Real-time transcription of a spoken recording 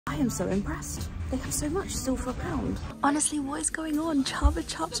I am so impressed. They have so much still for £1. Honestly, what is going on? Chubba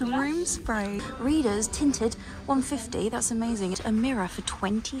Chub's room spray. Readers tinted 150. That's amazing. A mirror for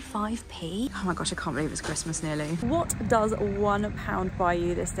 25p. Oh my gosh, I can't believe it's Christmas nearly. What does £1 buy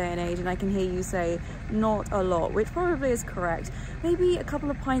you this day and age? And I can hear you say not a lot, which probably is correct. Maybe a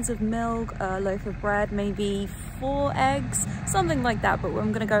couple of pints of milk, a loaf of bread, maybe 4 eggs, something like that. But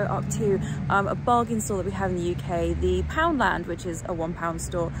I'm gonna go up to a bargain store that we have in the UK, the Poundland, which is a £1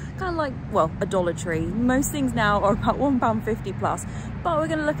 store, kind of like, well, a Dollar Tree. Most things now are about £1.50 plus, but we're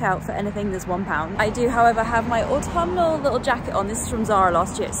gonna look out for anything that's £1. I do, however, have my autumnal little jacket on. This is from Zara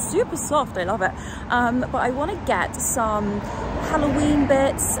last year. It's super soft, I love it. But I want to get some Halloween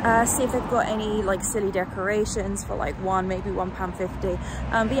bits, see if they've got any like silly decorations for like maybe £1.50.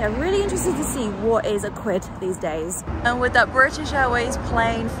 But yeah, really interested to see what is a quid these days. And with that British Airways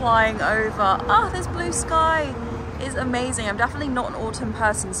plane flying over, oh, this blue sky is amazing. I'm definitely not an autumn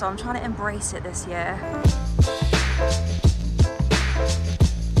person, so I'm trying to embrace it this year.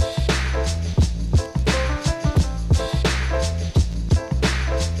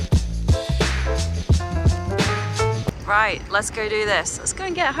 Right, let's go do this. Let's go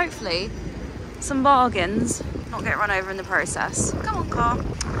and get, hopefully, some bargains, not get run over in the process. Come on, car.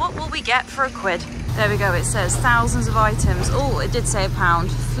 What will we get for a quid? There we go, it says thousands of items. Oh, it did say £1.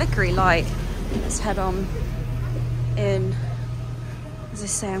 Flickery light. Let's head on in. As I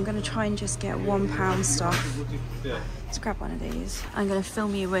say, I'm gonna try and just get £1 stuff. Let's grab one of these. I'm gonna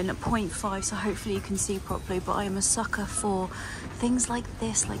film you in 0.5 so hopefully you can see properly, but I am a sucker for things like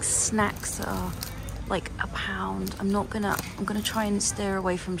this, like snacks that are like £1. I'm gonna try and steer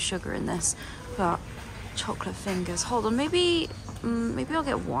away from sugar in this, but chocolate fingers. Hold on, maybe I'll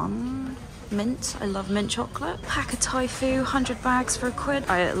get one. Mint, I love mint chocolate. Pack of tofu, 100 bags for a quid.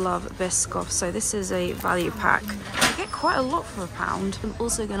 I love Biscoff, so this is a value pack. I get quite a lot for £1. I'm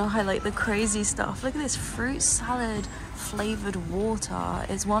also gonna highlight the crazy stuff. Look at this fruit salad flavored water.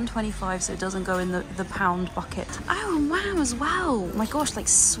 It's £1.25, so it doesn't go in the £1 bucket. Oh wow, as well. Oh my gosh, like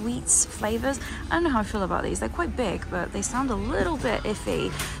sweets flavors. I don't know how I feel about these. They're quite big, but they sound a little bit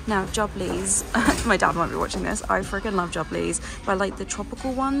iffy. Now, Jubblies. My dad might be watching this. I freaking love Jubblies, but I like the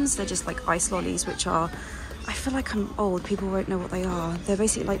tropical ones. They're just like ice lollies, which are, I feel like I'm old, people won't know what they are. They're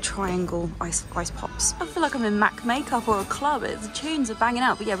basically like triangle ice pops. I feel like I'm in MAC makeup or a club. The tunes are banging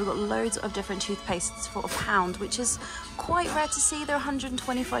out. But yeah, we've got loads of different toothpastes for £1, which is quite rare to see. They're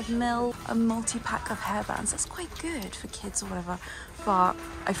 125ml, a multi-pack of hairbands. That's quite good for kids or whatever. But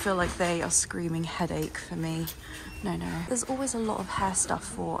I feel like they are screaming headache for me. No. There's always a lot of hair stuff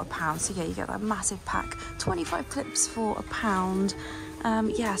for £1. So yeah, you get that massive pack. 25 clips for £1.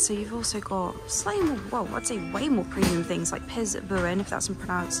 Yeah, so you've also got slightly more, well, I'd say way more premium things like Piz Buin, if that's I'm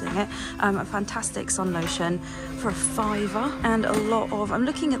pronouncing it, a fantastic sun lotion for £5, and a lot of, I'm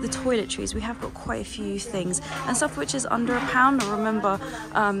looking at the toiletries, we have got quite a few things, and stuff which is under £1. I remember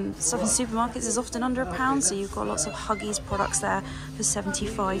stuff in supermarkets is often under £1, so you've got lots of Huggies products there for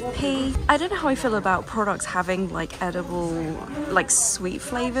 75p. I don't know how I feel about products having like edible, like sweet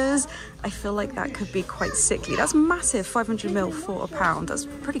flavours. I feel like that could be quite sickly. That's massive, 500ml for £1. That's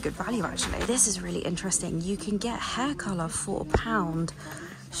pretty good value actually. This is really interesting. You can get hair colour for £1.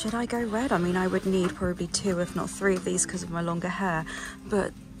 Should I go red? I mean, I would need probably 2 if not 3 of these because of my longer hair,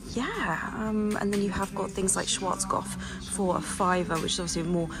 but yeah, and then you have got things like Schwarzkopf for £5, which is obviously a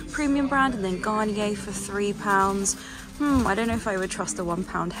more premium brand, and then Garnier for £3. I don't know if I would trust a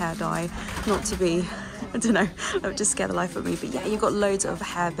 £1 hair dye, not to be, I don't know, that would just scare the life of me. But yeah, you've got loads of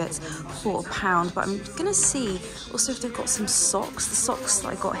hair bits for £1. But I'm gonna see also if they've got some socks. The socks that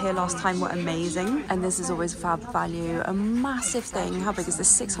I got here last time were amazing, and this is always fab value. A massive thing. How big is this?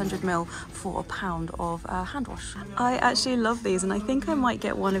 600ml for £1 of hand wash. I actually love these, and I think I might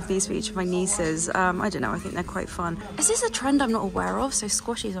get one of these for each of my nieces. I don't know, I think they're quite fun. Is this a trend I'm not aware of? So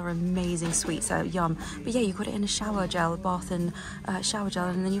squashies are amazing sweets, they're yum. But yeah, you've got it in a shower gel, bath and shower gel,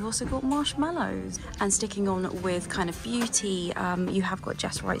 and then you've also got marshmallows. And sticking on with kind of beauty, you have got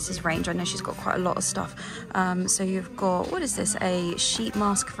Jess Wright's range. I know she's got quite a lot of stuff. So you've got, what is this, a sheet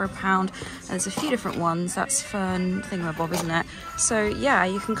mask for £1, and there's a few different ones. That's fern thingamabob, isn't it? So yeah,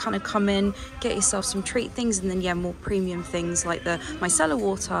 you can kind of come in, get yourself some treat things, and then yeah, more premium things like the micellar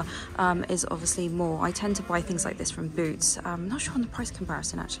water is obviously more. I tend to buy things like this from Boots. I'm not sure on the price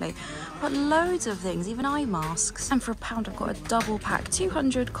comparison actually, but loads of things, even eye masks. And for £1, I've got a double pack,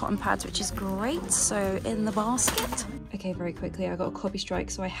 200 cotton pads, which is great. So in the basket. Okay, very quickly, I got a copy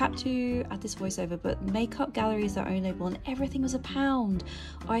strike, so I had to add this voiceover, but makeup galleries, their own label, and everything was £1.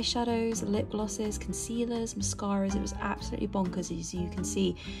 Eyeshadows, lip glosses, concealers, mascaras, it was absolutely bonkers. As you can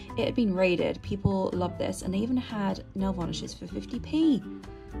see, it had been raided. People loved this, and they even had nail varnishes for 50p.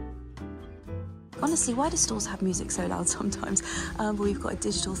 Honestly, why do stores have music so loud sometimes? But we've got a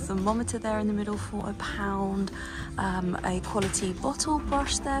digital thermometer there in the middle for £1. A quality bottle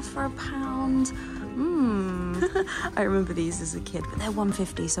brush there for £1. I remember these as a kid, but they're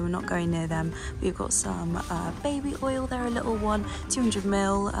 £1.50, so we're not going near them. We've got some baby oil there, a little one,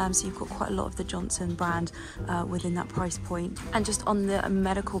 200ml, so you've got quite a lot of the Johnson brand within that price point. And just on the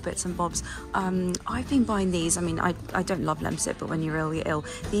medical bits and bobs, I've been buying these. I mean, I don't love Lemsip, but when you're really ill,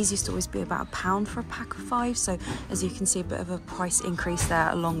 these used to always be about £1 for a pack of 5, so as you can see, a bit of a price increase there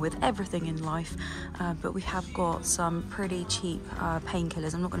along with everything in life. But we have got some pretty cheap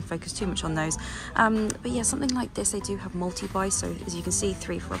painkillers. I'm not going to focus too much on those. But yeah, something like this, they do have multi-buy, so as you can see,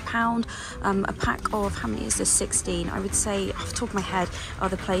 3 for £1. A pack of, how many is this, 16? I would say, off the top of my head,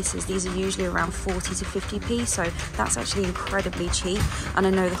 other places, these are usually around 40 to 50p, so that's actually incredibly cheap. And I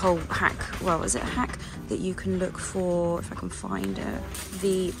know the whole hack, well, is it a hack? That you can look for, if I can find it,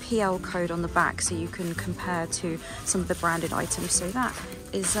 the PL code on the back, so you can compare to some of the branded items. So that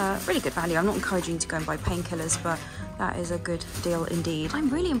is really good value. I'm not encouraging you to go and buy painkillers, but that is a good deal indeed. I'm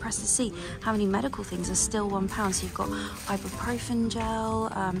really impressed to see how many medical things are still £1. So you've got ibuprofen gel,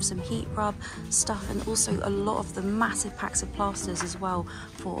 some heat rub stuff, and also a lot of the massive packs of plasters as well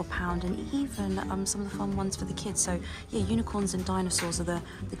for £1, and even some of the fun ones for the kids. So yeah, unicorns and dinosaurs are the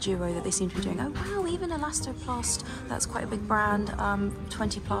duo that they seem to be doing. Oh wow, even Elastoplast, that's quite a big brand,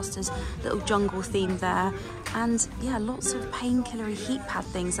 20 plasters, little jungle theme there. And yeah, lots of painkillery heat pad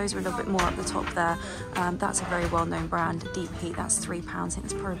things. Those are a little bit more at the top there. That's a very well-known brand, Deep Heat, that's £3. I think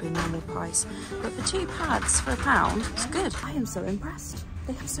it's probably a normal price. But for 2 pads for £1, it's good. I am so impressed.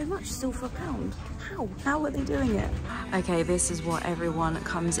 They have so much still for £1. How are they doing it? Okay, this is what everyone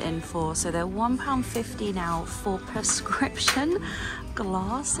comes in for. So they're £1.50 now for prescription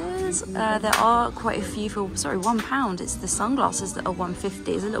glasses. There are quite a few for, sorry, £1. It's the sunglasses that are £1.50.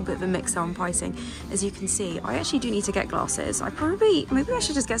 There's a little bit of a mix there on pricing. As you can see, I actually do need to get glasses. Maybe I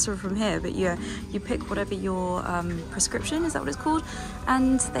should just get some from here, but yeah, you pick whatever your prescription, is that what it's called?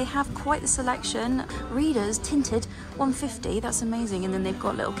 And they have quite the selection. Readers, tinted, £1.50, that's amazing. And then they've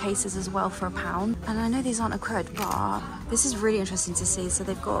got little cases as well for £1. And I know these aren't a quid, but this is really interesting to see. So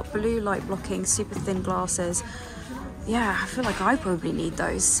they've got blue light blocking, super thin glasses. Yeah, I feel like I probably need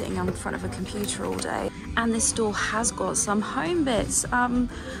those sitting in front of a computer all day. And this store has got some home bits.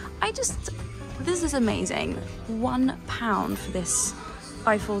 This is amazing. £1 for this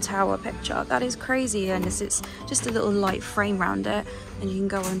Eiffel Tower picture. That is crazy, and it's just a little light frame around it, and you can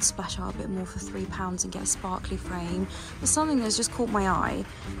go and splash out a bit more for £3 and get a sparkly frame. But something that's just caught my eye,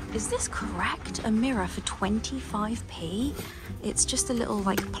 is this correct? A mirror for 25p? It's just a little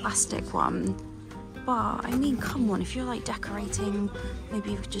like plastic one. But I mean, come on, if you're like decorating,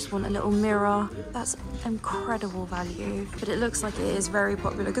 maybe you just want a little mirror, that's incredible value. But it looks like it is very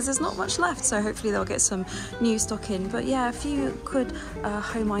popular because there's not much left, so hopefully they'll get some new stock in. But yeah, a few good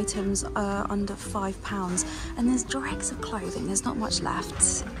home items under £5. And there's dregs of clothing, there's not much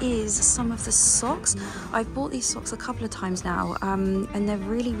left. Is some of the socks. I've bought these socks a couple of times now, and they're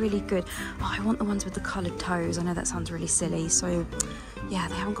really, really good. Oh, I want the ones with the coloured toes. I know that sounds really silly, so yeah,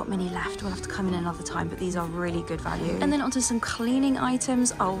 they haven't got many left. We'll have to come in another time, but these are really good value. And then onto some cleaning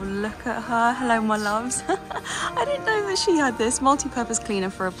items. Oh, look at her. Hello, my loves. I didn't know that she had this. Multi-purpose cleaner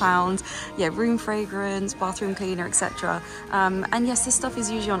for £1. Yeah, room fragrance, bathroom cleaner, etc. And yes, this stuff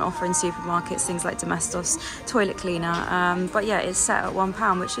is usually on offer in supermarkets, things like Domestos, toilet cleaner. But yeah, it's set at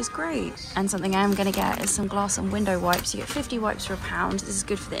 £1, which is great. And something I am going to get is some glass and window wipes. You get 50 wipes for £1. This is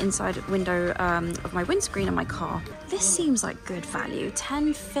good for the inside window of my windscreen in my car. This seems like good value.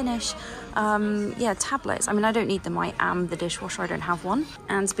 10 finish yeah, tablets. I mean, I don't need them. I am the dishwasher, I don't have one.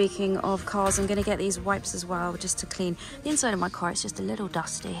 And speaking of cars, I'm gonna get these wipes as well, just to clean the inside of my car. It's just a little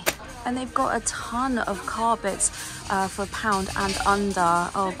dusty. And they've got a ton of car bits for £1 and under.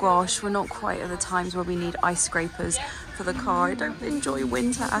 Oh gosh, we're not quite at the times where we need ice scrapers for the car. I don't enjoy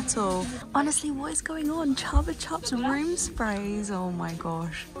winter at all. Honestly, what is going on? Chubba Chub's room sprays. Oh my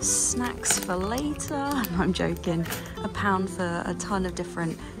gosh. Snacks for later. No, I'm joking. £1 for a ton of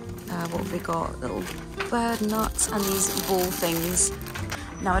different, what have we got? Little bird nuts and these ball things.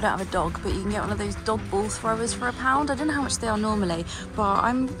 Now, I don't have a dog, but you can get one of those dog ball throwers for £1. I don't know how much they are normally, but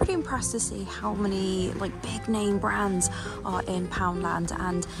I'm pretty impressed to see how many like big name brands are in Poundland,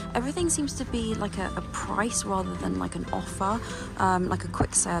 and everything seems to be like a price rather than like an offer, like a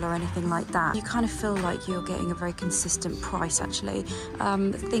quick sale or anything like that. You kind of feel like you're getting a very consistent price actually.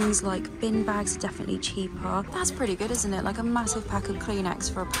 Things like bin bags are definitely cheaper. That's pretty good, isn't it? Like a massive pack of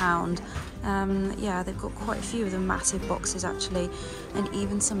Kleenex for £1. Yeah, they've got quite a few of the massive boxes actually, and even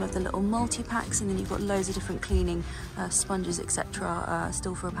even some of the little multi-packs, and then you've got loads of different cleaning sponges, etc.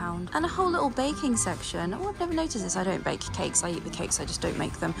 Still for £1. And a whole little baking section. Oh, I've never noticed this. I don't bake cakes. I eat the cakes, I just don't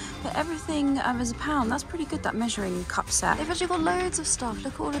make them. But everything is £1. That's pretty good, that measuring cup set. They've actually got loads of stuff.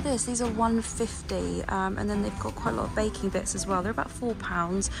 Look at all of this. These are £1.50, and then they've got quite a lot of baking bits as well. They're about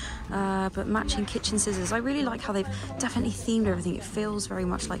 £4, but matching kitchen scissors. I really like how they've definitely themed everything. It feels very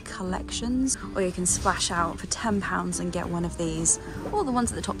much like collections. Or you can splash out for £10 and get one of these, or the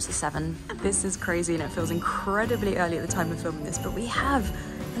ones at the tops are £7. This is crazy, and it feels incredibly early at the time of filming this, but we have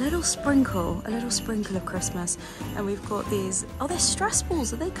a little sprinkle of Christmas, and we've got these. Oh, they're stress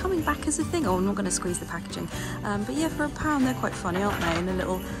balls. Are they coming back as a thing? Oh, I'm not going to squeeze the packaging, but yeah, for £1 they're quite funny, aren't they? And a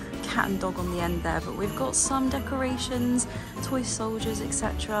little cat and dog on the end there. But we've got some decorations, toy soldiers,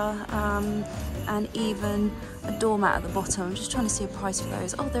 etc., and even a doormat at the bottom. I'm just trying to see a price for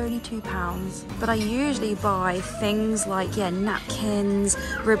those. Oh, they're only £2. But I usually buy things like, yeah, napkins,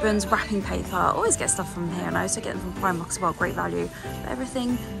 ribbons, wrapping paper. I always get stuff from here, and I also get them from Primark as well. Great value. But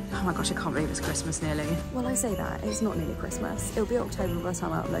everything, oh my gosh, I can't believe it's Christmas nearly. Well, I say that, it's not nearly Christmas. It'll be October by the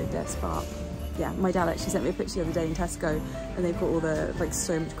time I upload this, but yeah, my dad actually sent me a picture the other day in Tesco, and they've got all the, like,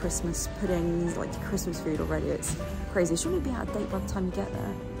 so much Christmas puddings, like Christmas food already. It's crazy. It'll surely be out of date by the time you get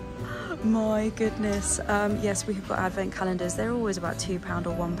there. My goodness. Yes, we have got advent calendars. They're always about £2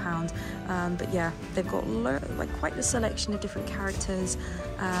 or £1, but yeah, they've got like quite a selection of different characters,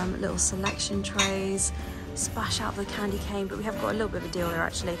 little selection trays. Splash out the candy cane, but we have got a little bit of a deal there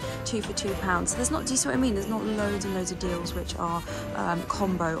actually, 2 for £2. So there's not, do you see what I mean? There's not loads and loads of deals which are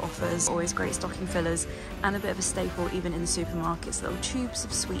combo offers. Always great stocking fillers, and a bit of a staple even in the supermarkets, little tubes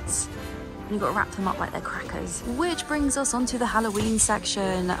of sweets. You've got to wrap them up like they're crackers. Which brings us onto the Halloween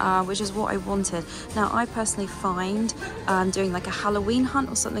section, which is what I wanted. Now, I personally find doing like a Halloween hunt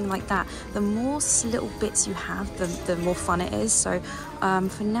or something like that, the more little bits you have, the more fun it is. So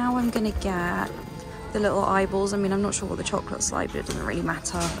for now, I'm gonna get the little eyeballs. I mean, I'm not sure what the chocolate's like, but it doesn't really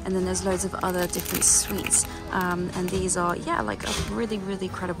matter. And then there's loads of other different sweets. And these are, yeah, like a really, really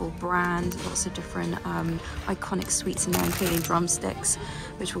credible brand. Lots of different iconic sweets in there, including drumsticks,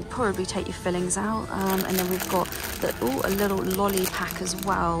 which will probably take your fillings out. And then we've got a little lolly pack as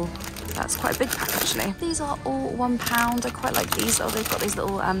well. That's quite a big pack actually. These are all £1. I quite like these. Oh, they've got these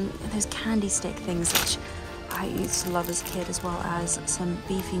little, those candy stick things, which I used to love as a kid, as well as some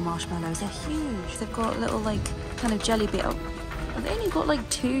beefy marshmallows. They're huge. They've got little like kind of jelly bit. Have they only got like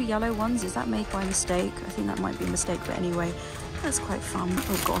 2 yellow ones? Is that made by mistake? I think that might be a mistake, but anyway, that's quite fun.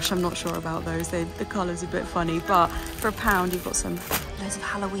 Oh gosh, I'm not sure about those. The colour's a bit funny, but for £1 you've got some loads of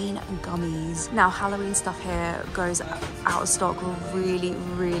Halloween gummies. Now, Halloween stuff here goes out of stock really,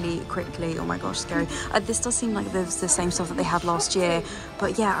 really quickly. Oh my gosh, scary. This does seem like the same stuff that they had last year,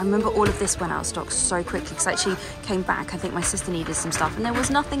 but yeah, I remember all of this went out of stock so quickly because I actually came back. I think my sister needed some stuff and there was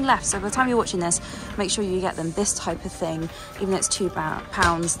nothing left. So by the time you're watching this, make sure you get them. This type of thing, even though it's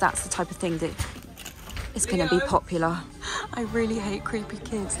 £2, that's the type of thing that is going to be popular. I really hate creepy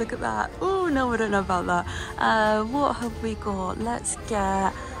kids. Look at that. Oh no, I don't know about that. What have we got? Let's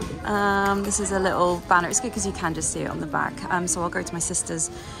get, this is a little banner. It's good because you can just see it on the back. So I'll go to my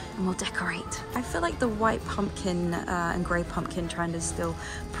sister's and we'll decorate. I feel like the white pumpkin and grey pumpkin trend is still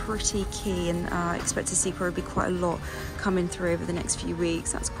pretty key, and I expect to see probably quite a lot coming through over the next few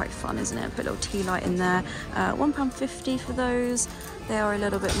weeks. That's quite fun, isn't it? Put a little tea light in there. £1.50 for those. They are a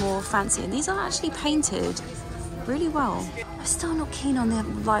little bit more fancy, and these are actually painted really well. I'm still not keen on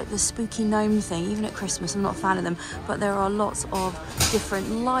the spooky gnome thing, even at Christmas. I'm not a fan of them, but there are lots of different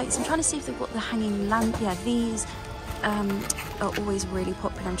lights. I'm trying to see if they've got the hanging lamp. Yeah, these are always really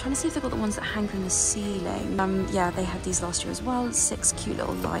popular. I'm trying to see if they've got the ones that hang from the ceiling. Yeah, they had these last year as well. 6 cute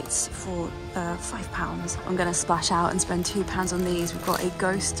little lights for £5. I'm gonna splash out and spend £2 on these. We've got a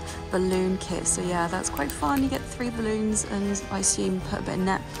ghost balloon kit, so yeah, that's quite fun. You get 3 balloons and I assume put a bit of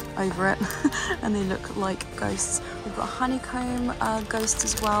net over it and they look like ghosts. We've got a honeycomb ghost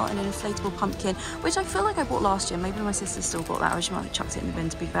as well, and an inflatable pumpkin, which I feel like I bought last year. Maybe my sister still got that, or she might have chucked it in the bin,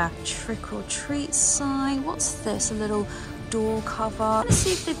 to be fair. Trick or treat sign. What's this? A little door cover. Let's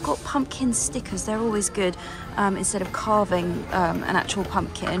see if they've got pumpkin stickers. They're always good instead of carving an actual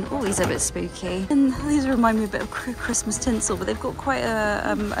pumpkin. Oh, these are a bit spooky. And these remind me a bit of Christmas tinsel, but they've got quite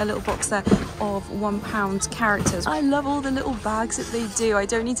a little box there of £1 characters. I love all the little bags that they do. I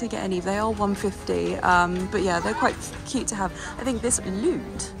don't need to get any. They are £1.50, but yeah, they're quite cute to have. I think this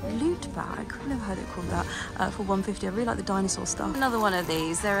loot bag, I've never heard it called that, for £1.50. I really like the dinosaur stuff. Another one of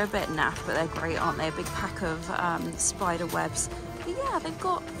these. They're a bit naff, but they're great, aren't they? A big pack of spider webs. But yeah, they've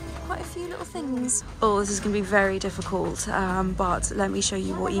got quite a few little things. Oh, this is going to be very difficult, but let me show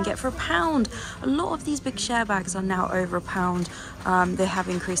you what you can get for £1. A lot of these big share bags are now over £1. They have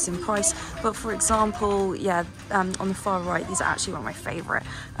increased in price, but for example, yeah, on the far right, these are actually one of my favourite.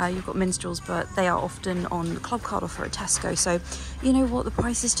 You've got minstrels, but they are often on the club card offer at Tesco, so you know what, the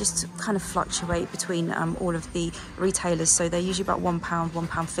prices just kind of fluctuate between all of the retailers, so they're usually about £1,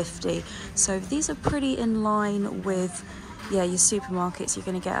 £1.50. So these are pretty in line with, yeah, your supermarkets. You're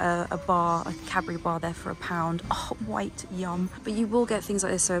going to get a bar, a Cadbury bar there for £1. Oh, white, yum. But you will get things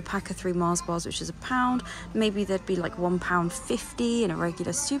like this. So a pack of 3 Mars bars, which is £1. Maybe there'd be like £1.50 in a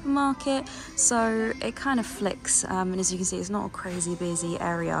regular supermarket. So it kind of flicks. And as you can see, it's not a crazy busy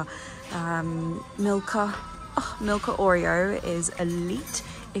area. Milka Oreo is elite.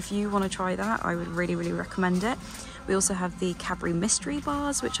 If you want to try that, I would really, really recommend it. We also have the Cadbury mystery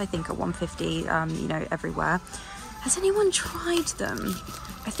bars, which I think are £1.50, you know, everywhere. Has anyone tried them?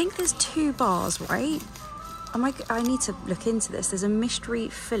 I think there's 2 bars, right? I need to look into this. There's a mystery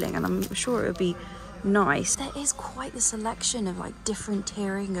filling, and I'm sure it would be nice. There is quite the selection of like different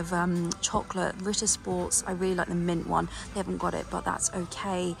tiering of chocolate. Ritter Sports, I really like the mint one. They haven't got it, but that's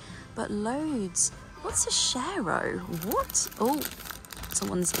okay. But loads. What's a Sharo? What? Oh,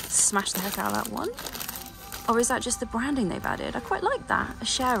 someone's smashed the heck out of that one. Or is that just the branding they've added? I quite like that. A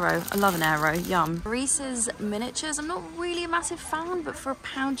Sharo. I love an Aero. Yum. Reese's miniatures. I'm not really a massive fan, but for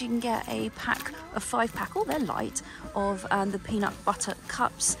 £1 you can get a pack, a 5-pack. Oh, they're light, of the peanut butter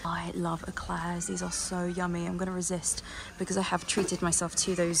cups. I love eclairs. These are so yummy. I'm going to resist because I have treated myself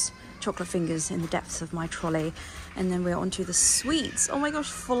to those chocolate fingers in the depths of my trolley. And then we're onto the sweets. Oh my gosh,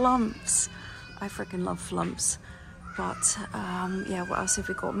 flumps. I freaking love flumps. But yeah, what else have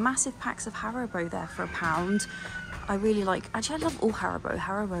we got? Massive packs of Haribo there for £1. I really like, actually I love all Haribo.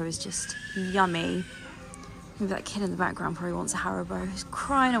 Haribo is just yummy. Maybe that kid in the background probably wants a Haribo. He's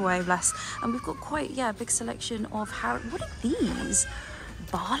crying away, bless. And we've got quite, yeah, a big selection of Haribo. What are these?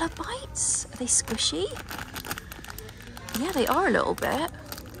 Bala bites? Are they squishy? Yeah, they are a little bit.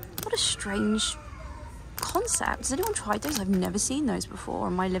 What a strange concept. Has anyone tried those? I've never seen those before.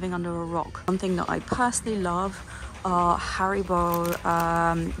 Am I living under a rock? One thing that I personally love are Haribo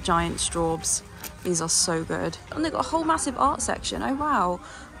giant straws. These are so good. And they've got a whole massive art section. Oh wow.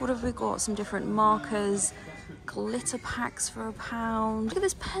 What have we got? Some different markers, glitter packs for £1. Look at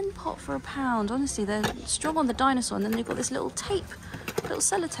this pen pot for £1. Honestly, they're strong on the dinosaur, and then they've got this little tape, little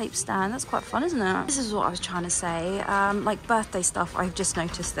sellotape stand. That's quite fun, isn't it? This is what I was trying to say. Like birthday stuff, I've just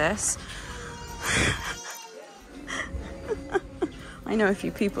noticed this. I know a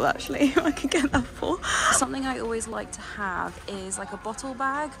few people actually I could get that for. Something I always like to have is like a bottle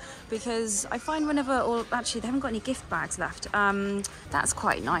bag, because I find whenever, or actually they haven't got any gift bags left. That's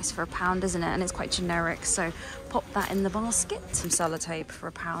quite nice for £1, isn't it? And it's quite generic, so pop that in the basket. Some sellotape for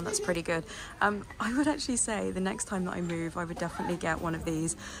 £1, that's pretty good. I would actually say the next time that I move, I would definitely get one of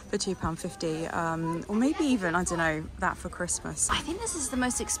these for £2.50, or maybe even, I don't know, that for Christmas. I think this is the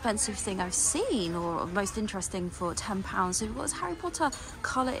most expensive thing I've seen, or most interesting, for £10. So we've got this Harry Potter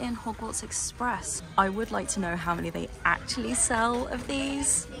Colour in Hogwarts Express. I would like to know how many they actually sell of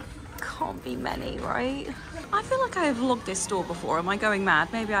these. Can't be many, right? I feel like I have vlogged this store before. Am I going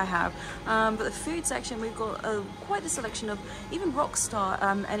mad? Maybe I have. But the food section, we've got quite the selection of even Rockstar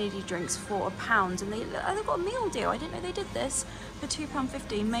energy drinks for £1, and they've got a meal deal. I didn't know they did this for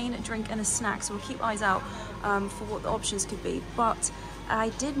 £2.50, main drink and a snack. So we'll keep eyes out for what the options could be. But I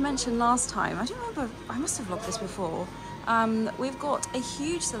did mention last time, I don't remember, I must have vlogged this before. We've got a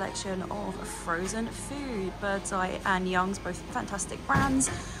huge selection of frozen food. Birds Eye and Young's, both fantastic brands.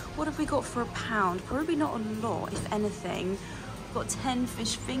 What have we got for £1? Probably not a lot, if anything. We've got 10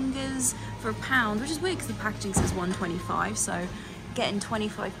 fish fingers for £1, which is weird because the packaging says £1.25, so getting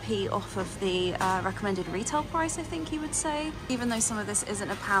 25p off of the recommended retail price, I think you would say. Even though some of this isn't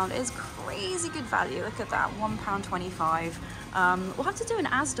 £1, it is crazy good value. Look at that, £1.25. We'll have to do an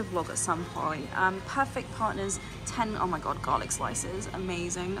Asda vlog at some point. Perfect Partners 10, oh my god, garlic slices,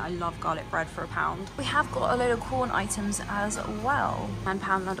 amazing. I love garlic bread for £1. We have got a load of corn items as well. And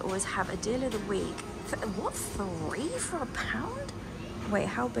Poundland always have a deal of the week. What, 3 for £1? Wait,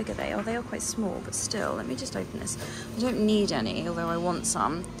 how big are they? Oh, they are quite small, but still, let me just open this. I don't need any, although I want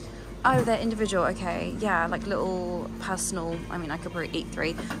some. Oh, they're individual, okay. Yeah, like little personal, I mean, I could probably eat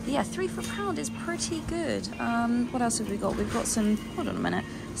 3. But yeah, 3 for £1 is pretty good. What else have we got? We've got some, hold on a minute,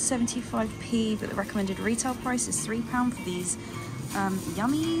 75p, but the recommended retail price is £3 for these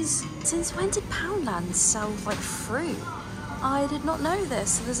yummies. Since when did Poundland sell, like, fruit? I did not know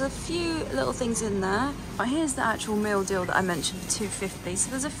this. So there's a few little things in there. But here's the actual meal deal that I mentioned for £2.50. So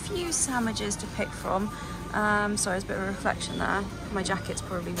there's a few sandwiches to pick from. Sorry, there's a bit of a reflection there. My jacket's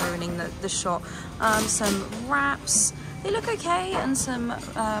probably ruining the shot. Some wraps. They look okay, and some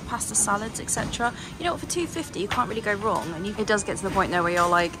pasta salads, etc. You know what, for £2.50 you can't really go wrong, and it does get to the point though where you're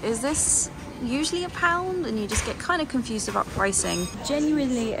like, is this usually £1? And you just get kind of confused about pricing.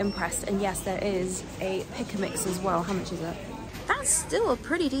 Genuinely impressed, and yes, there is a pick and mix as well. How much is it? That's still a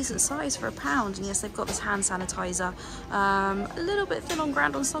pretty decent size for £1, and yes, they've got this hand sanitizer. A little bit thin on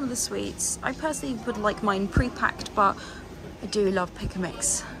ground on some of the sweets. I personally would like mine pre-packed, but I do love pick and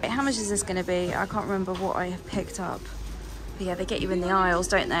mix. How much is this going to be? I can't remember what I have picked up. But yeah, they get you in the aisles,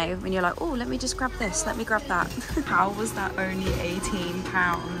 don't they? When you're like, oh, let me just grab this, let me grab that. How was that only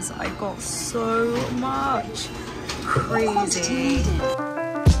 £18? I got so much. Crazy.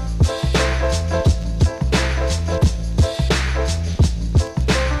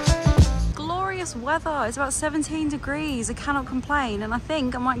 Glorious weather. It's about 17 degrees. I cannot complain. And I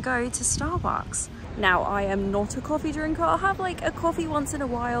think I might go to Starbucks. Now, I am not a coffee drinker. I'll have like a coffee once in a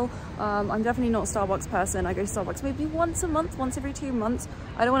while. I'm definitely not a Starbucks person. I go to Starbucks maybe once a month, once every 2 months.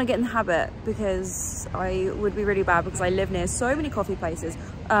 I don't want to get in the habit because I would be really bad because I live near so many coffee places.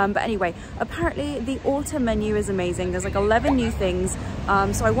 But anyway, apparently the autumn menu is amazing. There's like 11 new things.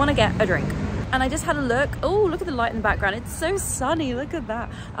 So I want to get a drink. And I just had a look. Oh, look at the light in the background. It's so sunny. Look at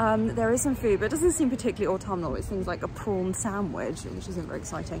that. There is some food, but it doesn't seem particularly autumnal. It's things like a prawn sandwich, which isn't very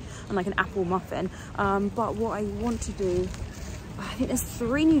exciting, and like an apple muffin. But what I want to do, I think there's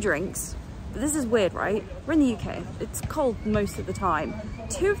 3 new drinks. This is weird, right? We're in the UK. It's cold most of the time.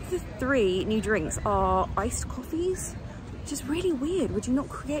 2 of the 3 new drinks are iced coffees, which is really weird. Would you not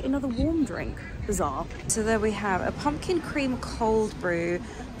create another warm drink? Bizarre. So there we have a pumpkin cream cold brew,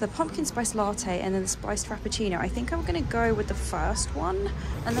 the pumpkin spice latte, and then the spiced frappuccino. I think I'm gonna go with the first one.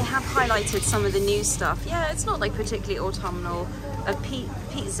 And they have highlighted some of the new stuff. Yeah, it's not like particularly autumnal.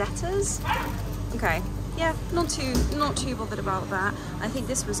 Pizzettas. Okay. Yeah, not too bothered about that. I think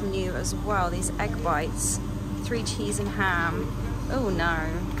this was new as well. These egg bites, 3 cheese and ham. Oh no,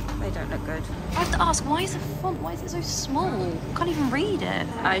 they don't look good. I have to ask, why is the font? Why is it so small? Can't even read it.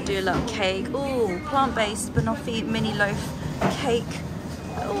 I do love cake. Oh, plant-based banoffee mini loaf cake.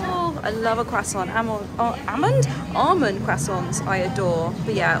 Oh, I love a croissant. Almond croissants I adore.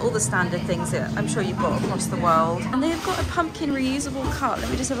 But yeah, all the standard things that I'm sure you've got across the world. And they've got a pumpkin reusable cup. Let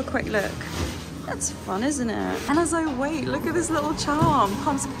me just have a quick look. That's fun, isn't it? And as I wait, look at this little charm.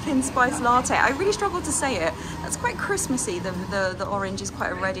 Pumpkin spice latte. I really struggled to say it. That's quite Christmassy. The orange is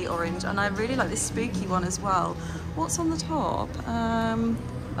quite a reddy orange. And I really like this spooky one as well. What's on the top?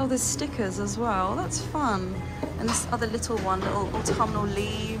 Oh, there's stickers as well. That's fun. And this other little one, little autumnal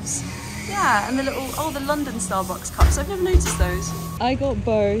leaves. Yeah, and the little, oh, the London Starbucks cups. I've never noticed those. I got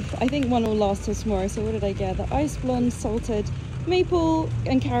both. I think one will last till tomorrow. So what did I get? The ice blonde salted maple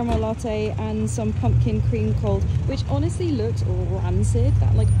and caramel latte, and some pumpkin cream cold, which honestly looks rancid.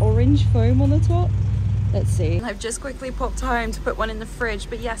 That like orange foam on the top. Let's see. I've just quickly popped home to put one in the fridge,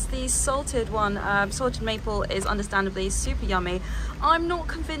 but yes, the salted one, salted maple, is understandably super yummy. I'm not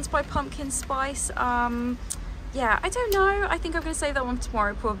convinced by pumpkin spice. Yeah, I don't know. I think I'm going to save that one for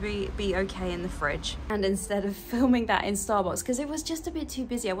tomorrow. Probably be okay in the fridge. And instead of filming that in Starbucks, because it was just a bit too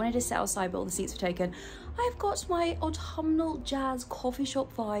busy, I wanted to sit outside, but all the seats were taken. I've got my autumnal jazz coffee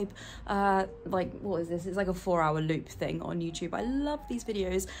shop vibe. Like, what is this? It's like a 4-hour loop thing on YouTube. I love these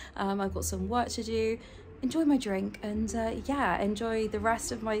videos. I've got some work to do. Enjoy my drink, and yeah, enjoy the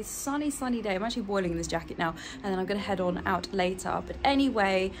rest of my sunny day. I'm actually boiling in this jacket now, and then I'm gonna head on out later. But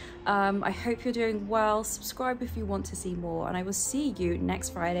anyway, I hope you're doing well. Subscribe if you want to see more, and I will see you next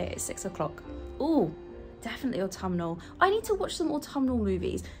Friday at 6 o'clock. Oh, definitely autumnal. I need to watch some autumnal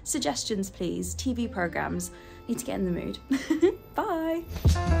movies. Suggestions, please. TV programs. Need to get in the mood. Bye.